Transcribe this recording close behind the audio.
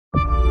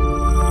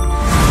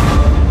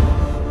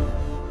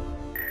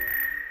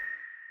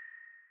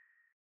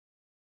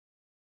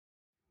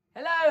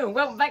Hello,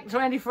 welcome back to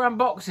Andy for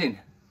Unboxing.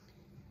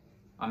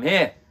 I'm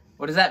here.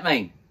 What does that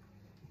mean?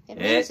 It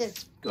means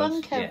it's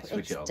Funko. Yeah,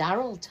 it's it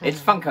Darrall time. It's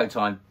Funko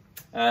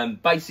time.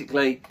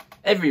 Basically,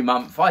 every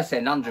month I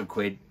send 100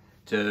 quid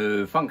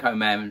to Funko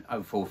Man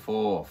 044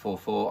 or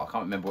 44. I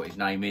can't remember what his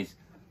name is.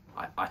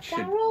 I should.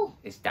 Darrall?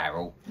 It's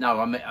Darrall.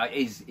 No, I mean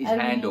his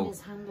handle.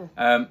 His handle.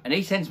 And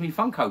he sends me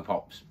Funko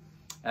Pops.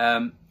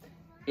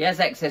 He has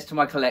access to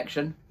my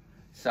collection,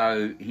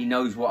 so he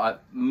knows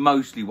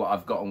mostly what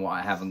I've got and what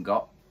I haven't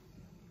got.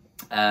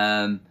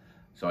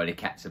 Sorry, the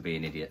cats are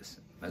being idiots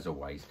as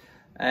always.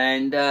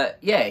 And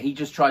yeah, he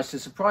just tries to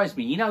surprise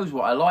me. He knows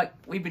what I like.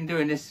 We've been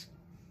doing this,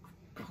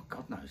 oh,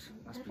 God knows,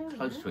 must be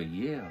close to a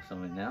year or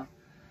something now.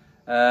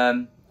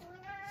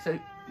 So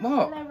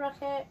what? Hello,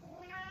 Rocket.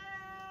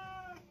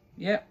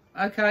 Yeah,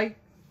 okay.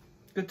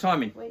 Good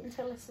timing. Wait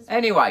until this is...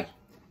 Anyway,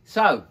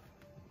 so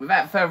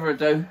without further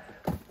ado,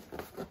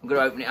 I'm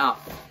going to open it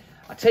up.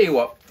 I tell you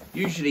what,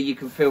 usually you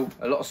can feel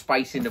a lot of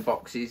space in the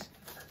boxes.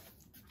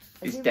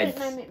 It's dense.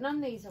 None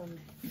of these on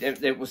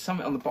There was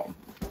something on the bottom.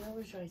 I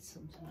always write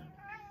something on.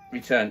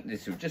 Return.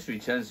 This just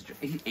returns.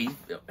 He's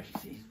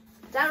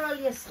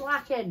Darrall, you're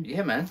slacking.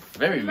 yeah, man.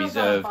 Very love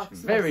reserved. our box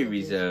Very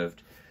messages.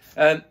 reserved.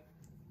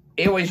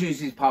 He always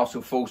uses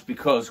parcel force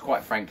because,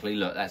 quite frankly,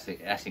 look, that's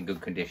in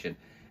good condition.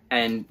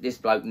 And this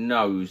bloke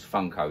knows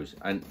Funkos,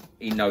 and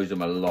he knows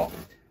them a lot,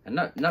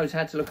 and knows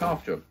how to look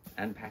after them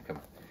and pack them.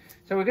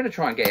 So we're going to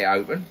try and get it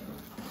open.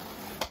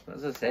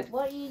 As I said,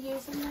 What are you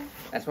using there?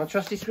 that's my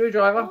trusty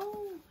screwdriver. Oh.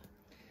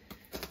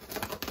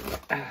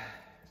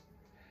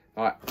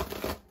 Right,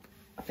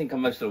 I think I'm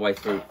most of the way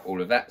through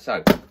all of that.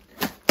 So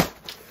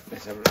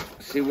let's have a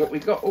look, see what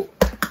we've got. Oh.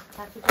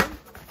 Packaging.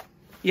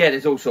 Yeah,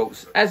 there's all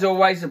sorts. As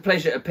always, a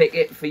pleasure to pick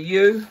it for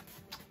you.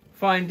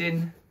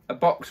 Finding a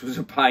box was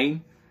a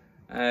pain,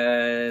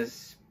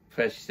 as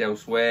precious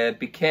elsewhere.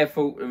 Be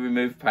careful to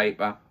remove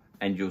paper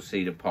and you'll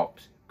see the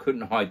pops.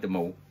 Couldn't hide them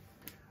all.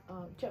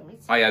 Oh, do you want me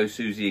to... I owe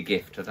Susie a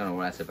gift. I don't know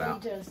what that's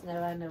about. He does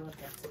know, I know what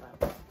that's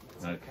about.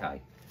 It's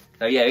Okay.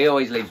 So yeah, he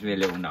always leaves me a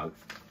little note.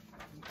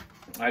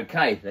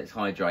 Okay, let's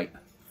hydrate.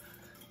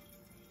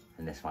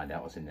 And let's find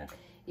out what's in there.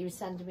 He was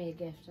sending me a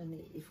gift and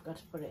he forgot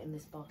to put it in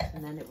this box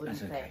and then it wouldn't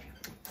That's fit. okay.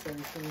 So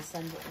he's going to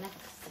send it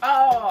next.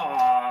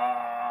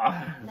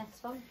 Oh!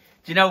 Next one.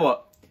 Do you know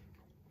what?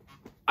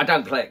 I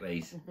don't collect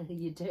these.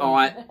 You do. All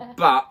right,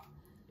 but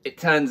it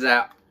turns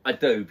out I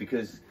do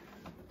because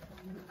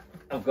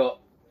I've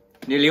got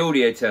nearly all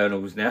the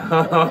Eternals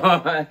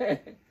now.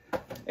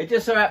 It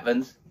just so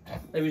happens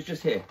they was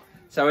just here.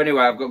 So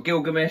anyway, I've got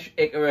Gilgamesh,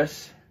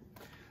 Icarus,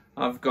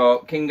 I've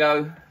got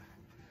Kingo,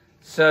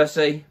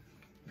 Cersei.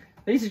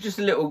 These are just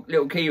little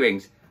key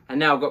rings, and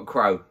now I've got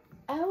Crow.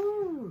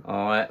 Oh.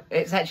 All right,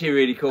 it's actually a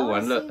really cool Oh,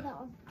 one. I Look, see that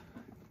one.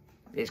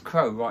 it's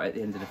Crow right at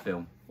the end of the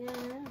film. Yeah.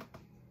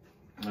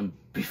 And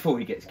before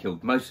he gets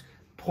killed, most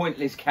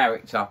pointless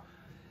character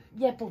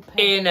Yeah, but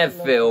in a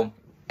film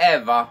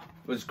ever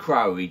was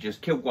Crow. He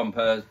just killed one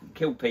person,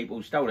 killed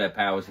people, stole their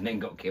powers, and then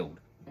got killed.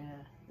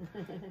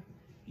 Yeah.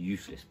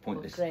 Useless,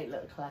 pointless. Great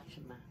little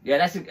collection, man.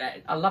 Yeah,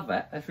 I love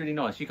that. That's really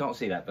nice. You can't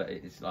see that, but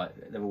it's like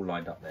they're all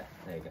lined up there.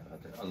 There you go.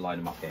 I'll line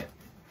them up here.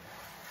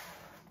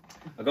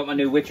 I've got my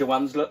new Witcher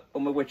ones. Look,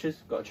 all my Witchers.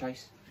 Got a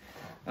chase.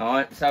 All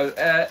right. So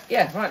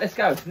yeah, right. Let's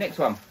go. Next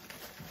one.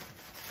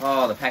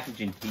 Oh, the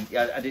packaging.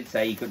 I did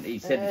say he couldn't. He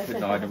said he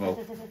couldn't hide them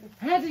all.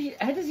 How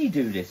does he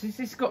do this?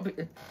 It's got to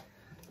be.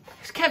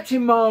 It's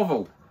Captain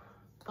Marvel.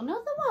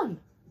 Another one.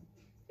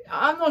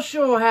 I'm not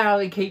sure how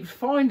he keeps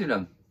finding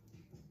them.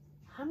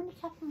 How many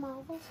Captain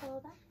Marvels are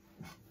there?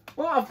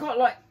 Well, I've got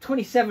like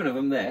 27 of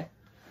them there.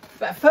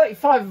 About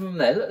 35 of them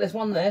there. Look, there's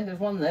one there. There's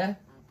one there.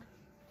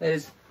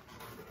 There's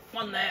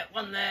one there.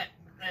 One there.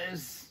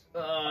 There's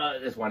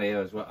one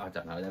here as well. I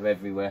don't know. They're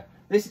everywhere.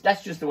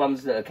 That's just the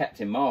ones that are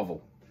Captain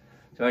Marvel.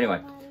 So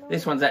anyway,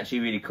 this one's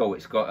actually really cool.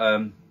 It's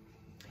got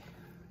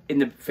in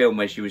the film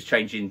where she was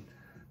changing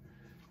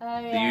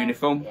the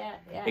uniform. Yeah,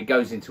 yeah. It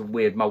goes into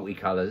weird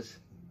multicolours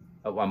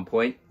at one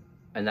point,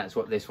 and that's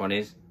what this one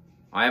is.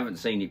 I haven't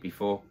seen it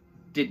before.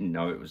 Didn't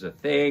know it was a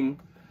thing.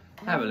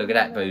 Have a look at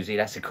that, Boozy.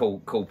 That's a cool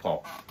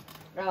pop.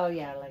 Oh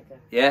yeah, I like that.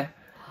 Yeah?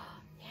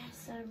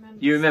 Yes, I remember.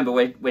 You remember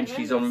when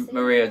she's on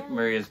Maria's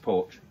Maria's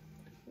porch?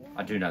 Yeah.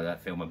 I do know that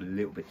film a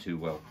little bit too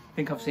well. I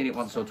think I've seen it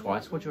once or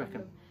twice. What do you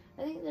reckon?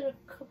 I think there are a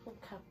couple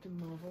of Captain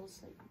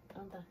Marvels,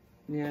 aren't there?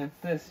 Yeah,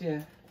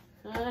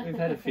 we've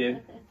had a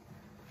few.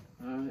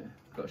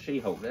 Got a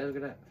She-Hulk there, look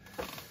at that.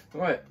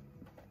 Right.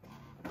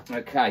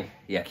 Okay.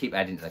 Yeah, keep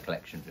adding to the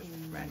collection just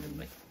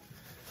randomly.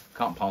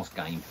 Can't pass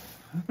game.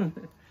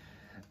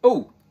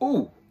 Oh.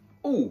 I'm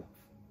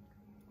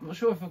not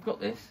sure if I've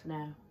got this.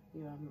 No,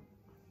 you haven't.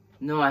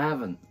 No, I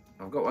haven't.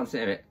 I've got one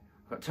sitting here.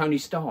 I've got Tony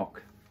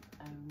Stark.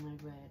 Oh my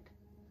word.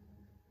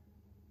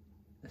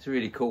 That's a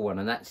really cool one,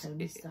 and that's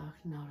Tony Stark,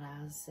 not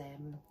as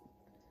Iron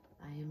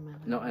Man.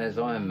 not as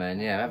Iron Man.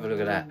 Yeah, have a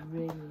look at that.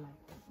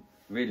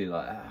 Really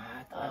like that.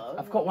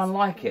 I've got one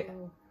like it,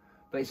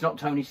 but it's not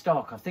Tony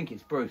Stark. I think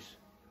it's Bruce.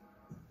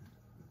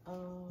 Oh,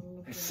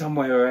 It's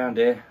somewhere around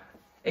here.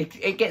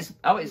 It gets.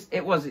 Oh, it's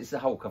the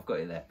Hulk. I've got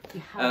it there.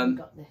 You haven't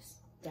got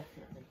this,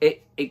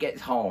 definitely. It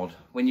gets hard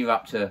when you're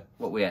up to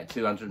what we're at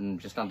 200 and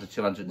just under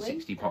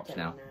 260 pops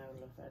now.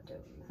 I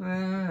don't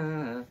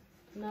know.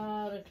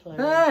 Not a clue.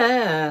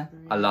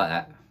 I like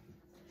that.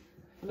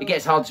 It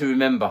gets hard to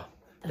remember.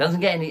 It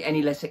doesn't get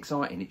any less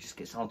exciting. It just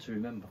gets hard to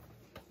remember.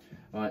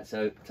 All right,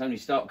 so Tony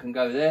Stark can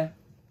go there.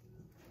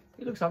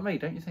 He looks like me,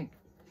 don't you think?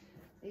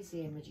 It's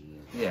the image of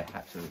you. Yeah,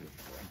 absolutely.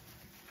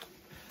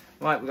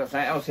 Right, we've got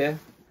something else here.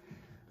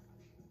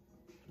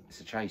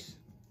 It's a chase.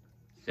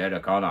 Sarah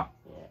Connor.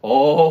 Yeah.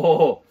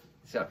 Oh,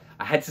 so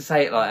I had to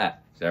say it like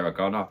that. Sarah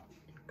Connor,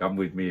 come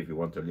with me if you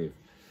want to live.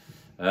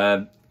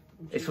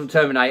 It's from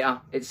Terminator.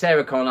 It's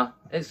Sarah Connor.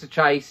 It's a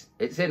chase.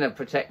 It's in a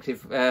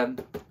protective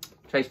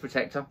chase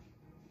protector.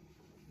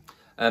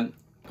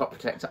 Pop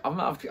protector.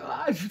 Don't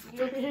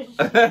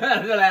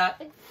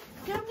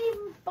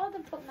even bother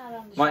putting that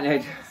on the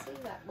Whitehead. shelf.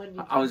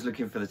 I was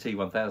looking for the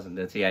T1000,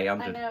 the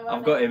T800. I know,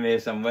 I've got him here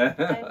somewhere.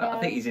 I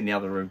think he's in the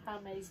other room. How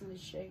amazing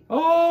is she?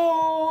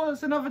 Oh,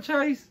 that's another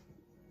chase.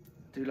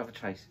 I do love a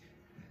chase.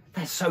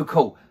 That's so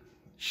cool.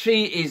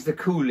 She is the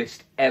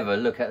coolest ever.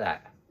 Look at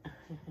that.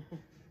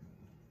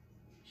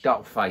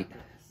 Dark Fate.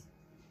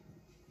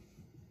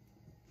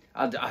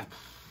 I'm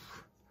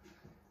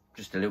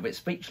just a little bit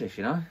speechless,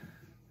 you know.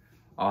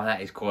 Oh,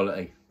 that is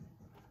quality.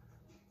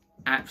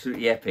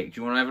 Absolutely epic.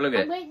 Do you want to have a look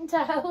at it? I'm waiting to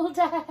hold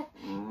her.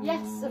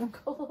 Yes, of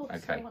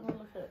course. Okay. I want to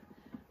look at it.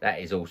 That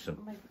is awesome.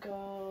 Oh my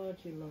God,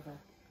 you love her.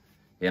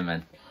 Yeah,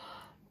 man.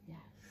 Yes.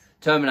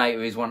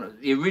 Terminator is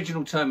the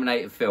original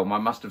Terminator film I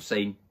must have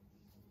seen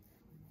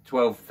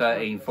 12,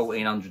 13,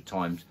 1400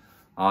 times.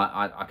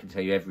 I can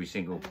tell you every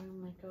single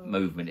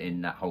movement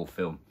in that whole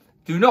film.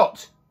 Do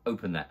not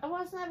open that. I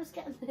was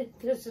getting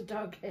there's a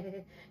dog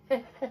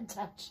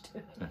attached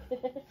to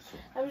it.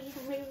 I was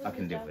just moving. I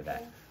can deal with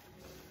that.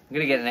 I'm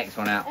going to get the next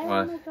one out. Oh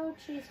my God,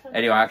 she's fantastic.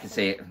 Anyway, I can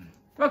see it.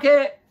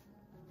 Rocket!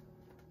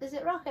 Is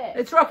it Rocket?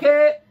 It's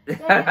Rocket!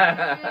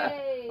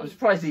 Yay! I'm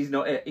surprised he's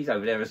not. He's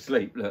over there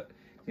asleep. Look,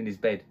 he's in his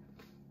bed.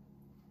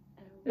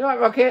 You all right,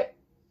 Rocket?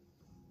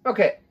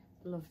 Rocket!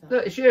 Love that.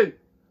 Look, it's you.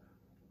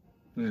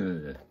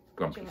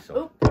 Grumpy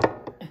soul.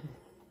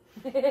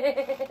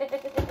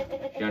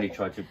 She only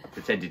tried to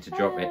pretended to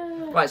drop it.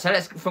 Right, so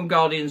that's from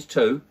Guardians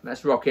 2.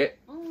 That's Rocket.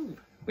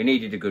 We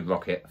needed a good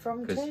Rocket.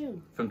 From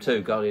 2? From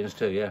 2, Guardians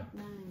 2, yeah.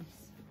 Nice.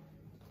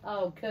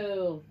 Oh,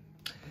 cool.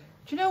 Do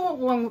you know what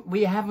one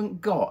we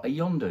haven't got? A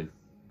Yondu.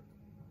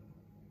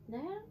 No,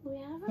 we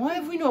haven't. Why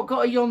have we not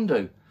got a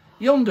Yondu?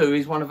 Yondu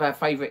is one of our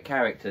favourite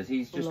characters.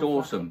 He's just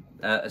awesome,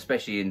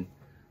 especially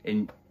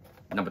in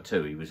number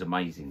 2. He was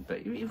amazing,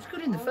 but he was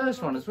good in the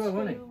first one as well,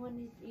 wasn't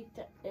he?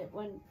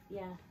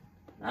 Yeah.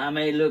 I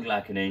may look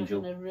like an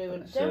angel. Don't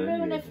ruin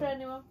it for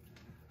anyone.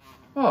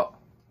 What?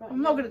 Right,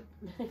 I'm not gonna.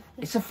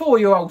 It's a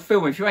 4-year-old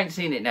film. If you ain't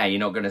seen it now, you're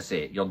not gonna see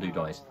it. Yondu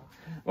dies.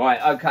 Right.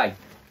 Okay.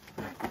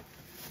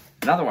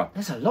 Another one.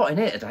 There's a lot in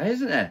here today,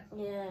 isn't there?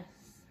 Yes.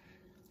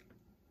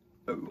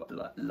 Oh,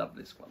 I love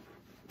this one.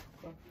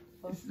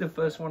 This is the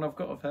first one I've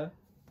got of her.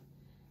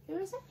 Who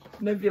is it?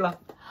 Nebula.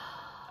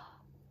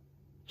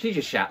 She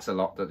just shouts a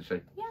lot, doesn't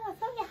she? Yeah, I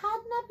thought you had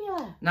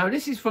Nebula. No,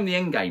 this is from the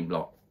Endgame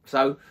lot.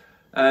 So,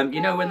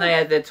 you know when they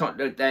had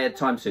their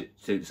time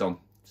suits on.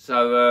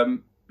 So,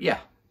 yeah,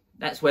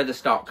 that's where the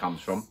start comes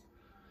from.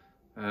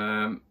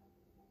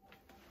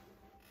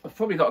 I've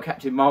probably got a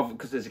Captain Marvel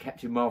because there's a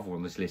Captain Marvel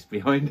on this list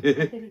behind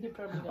it.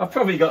 I've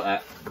probably got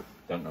that.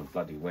 Don't know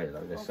bloody where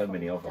though. There's so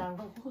many of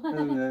them.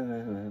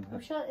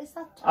 I'm sure is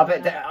that.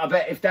 I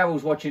bet if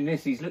Darrell's watching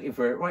this, he's looking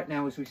for it right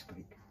now as we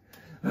speak.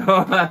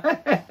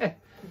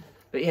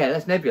 But yeah,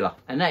 that's Nebula,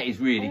 and that is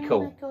really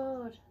cool.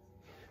 Oh my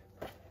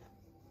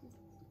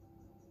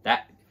God.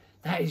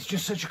 That is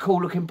just such a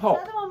cool looking pop.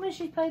 Is that the one where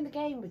she's playing the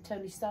game with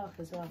Tony Stark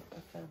as well?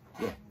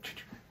 Yeah.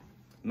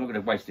 I'm not going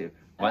to waste it.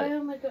 Right.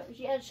 Oh my God!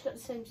 Yeah, she's got the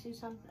same suit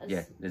on. As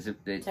yeah,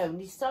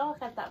 Tony Stark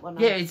had that one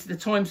on. Yeah, it's the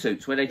time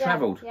suits where they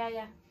travelled.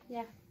 Yeah.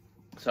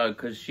 So,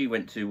 because she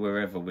went to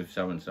wherever with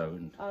so and so,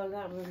 and oh,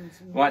 that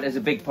one's right. There's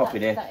a big pop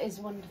in here. That is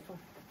wonderful.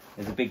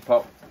 There's a big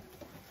pop.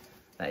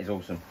 That is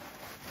awesome.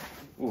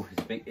 Oh,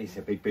 it's big. It's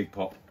a big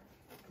pop.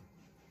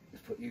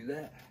 Let's put you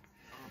there.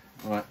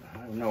 Right, I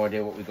have no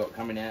idea what we've got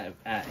coming out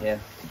here.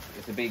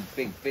 It's a big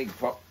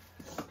pop.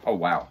 Oh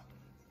wow!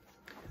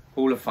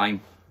 Hall of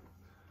Fame.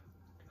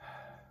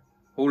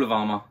 Hall of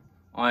Armour,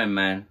 Iron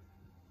Man,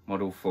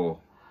 Model 4.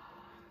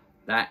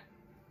 That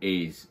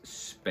is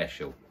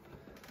special.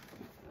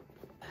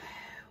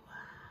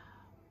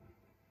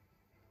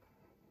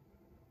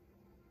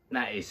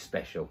 That is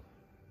special.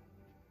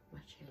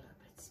 Actually, a little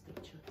bit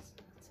speechless.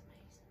 That's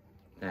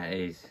amazing. That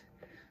is.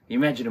 You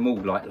imagine them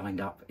all like lined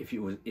up if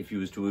you was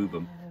to oob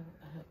them,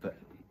 but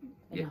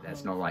yeah,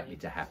 that's not likely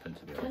to happen.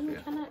 To be honest with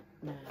you. Can I?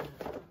 No.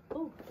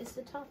 Oh, it's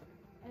the top.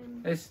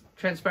 It's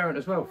transparent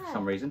as well for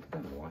some reason. I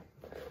don't know why.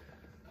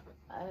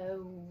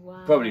 Oh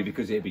wow. Probably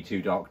because it'd be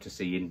too dark to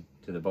see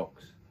into the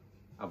box.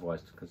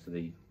 Otherwise, because of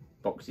the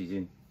box he's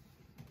in.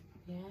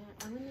 Yeah,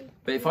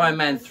 but if Iron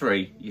Man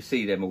 3, you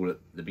see them all at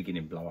the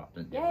beginning blow up,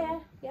 don't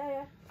you?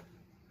 Yeah.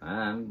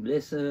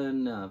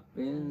 Listen up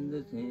in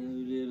the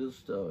little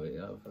story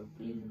of a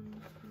blue.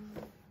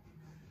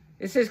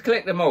 It says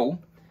collect them all,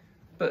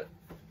 but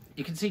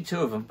you can see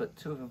 2 of them, but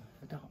 2 of them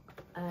are dark.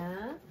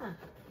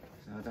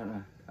 So I don't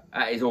know.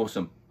 That is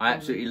awesome. I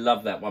absolutely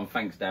love that one.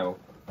 Thanks, Darrell.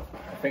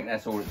 I think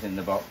that's all that's in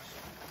the box.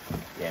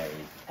 Yeah, it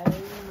is. Oh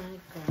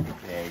my god.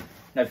 Yeah,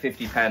 no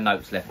 £50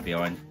 notes left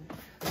behind.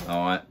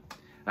 All right.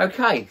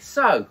 Okay,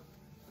 so.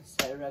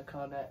 Sarah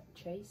Connor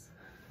Chase.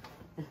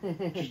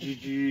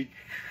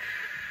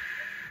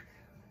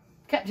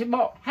 Captain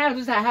Marvel. How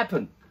does that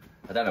happen?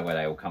 I don't know where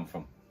they all come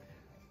from.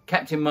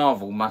 Captain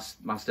Marvel must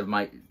have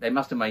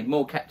made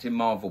more Captain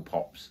Marvel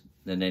pops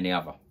than any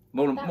other.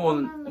 More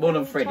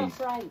than Freddy's.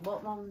 Right.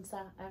 What one's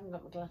that? I haven't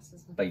got my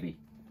glasses on. Baby.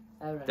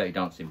 Oh, right. Dirty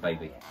Dancing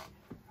Baby.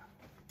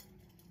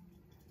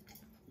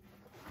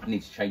 I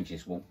need to change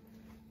this wall.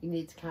 You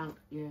need to count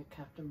your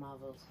Captain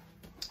Marvels.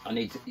 I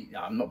need to.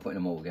 I'm not putting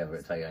them all together.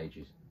 It'll take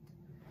ages.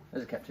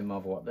 There's a Captain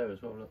Marvel up there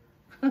as well.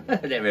 Look.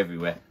 They're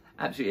everywhere.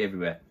 Absolutely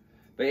everywhere.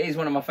 But it is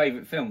one of my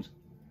favourite films.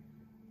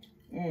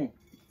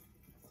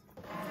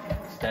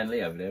 Stan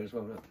Lee over there as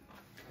well. Look.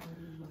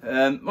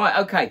 Right.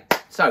 Okay.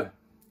 So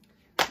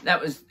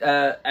that was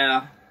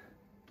our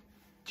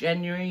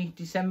January,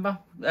 December,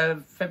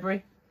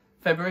 February.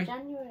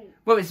 January.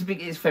 Well,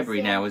 it's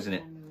February now, isn't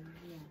it?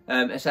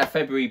 Yeah. It's our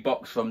February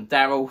box from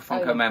Darrell,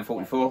 Funko Man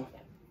 44.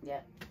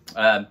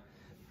 Yeah.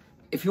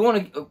 If you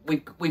want to,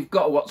 we've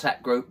got a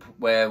WhatsApp group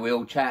where we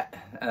all chat.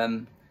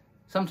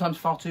 Sometimes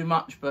far too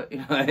much, but you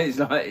know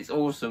it's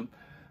awesome.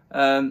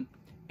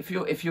 If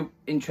you're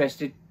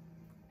interested,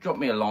 drop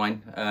me a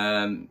line.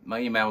 My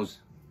email's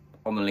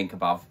on the link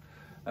above.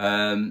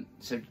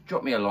 So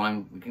drop me a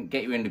line. We can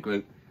get you in the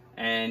group,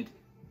 and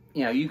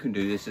you know you can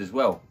do this as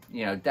well.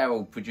 You know,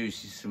 Darrell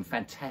produces some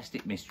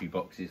fantastic mystery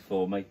boxes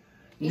for me.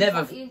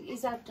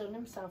 He's outdone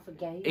himself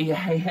again.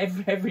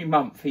 Every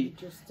month he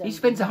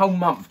spends a whole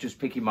month just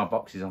picking my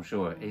boxes. I'm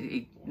sure.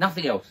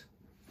 Nothing else.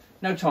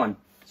 No time.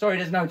 Sorry,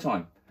 there's no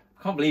time.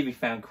 I can't believe he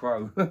found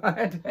Crow. How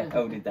the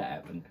hell did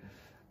that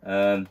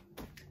happen?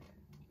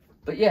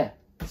 But yeah,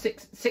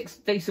 six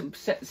decent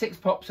six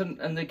pops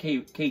and the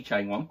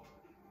keychain one.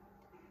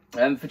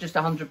 For just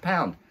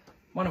 £100.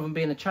 One of them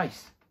being a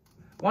chase.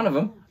 One of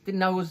them didn't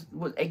know was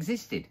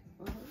existed.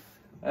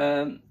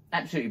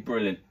 Absolutely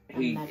brilliant.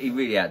 He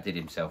really outdid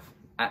himself.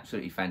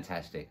 Absolutely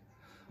fantastic.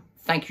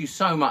 Thank you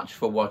so much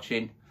for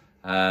watching.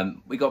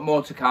 We got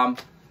more to come.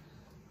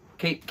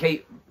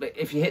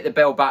 If you hit the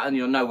bell button,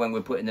 you'll know when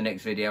we're putting the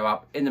next video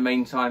up. In the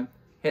meantime,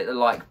 hit the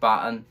like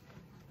button,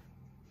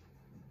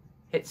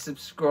 hit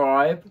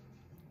subscribe,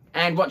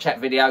 and watch that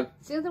video.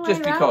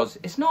 Just because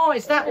it's not,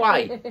 it's that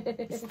way.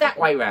 It's that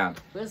way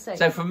round. We'll see.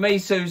 So from me,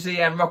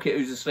 Susie, and Rocket,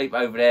 who's asleep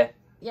over there.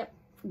 Yep.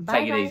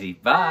 Take it easy.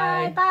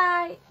 Bye.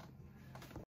 Bye.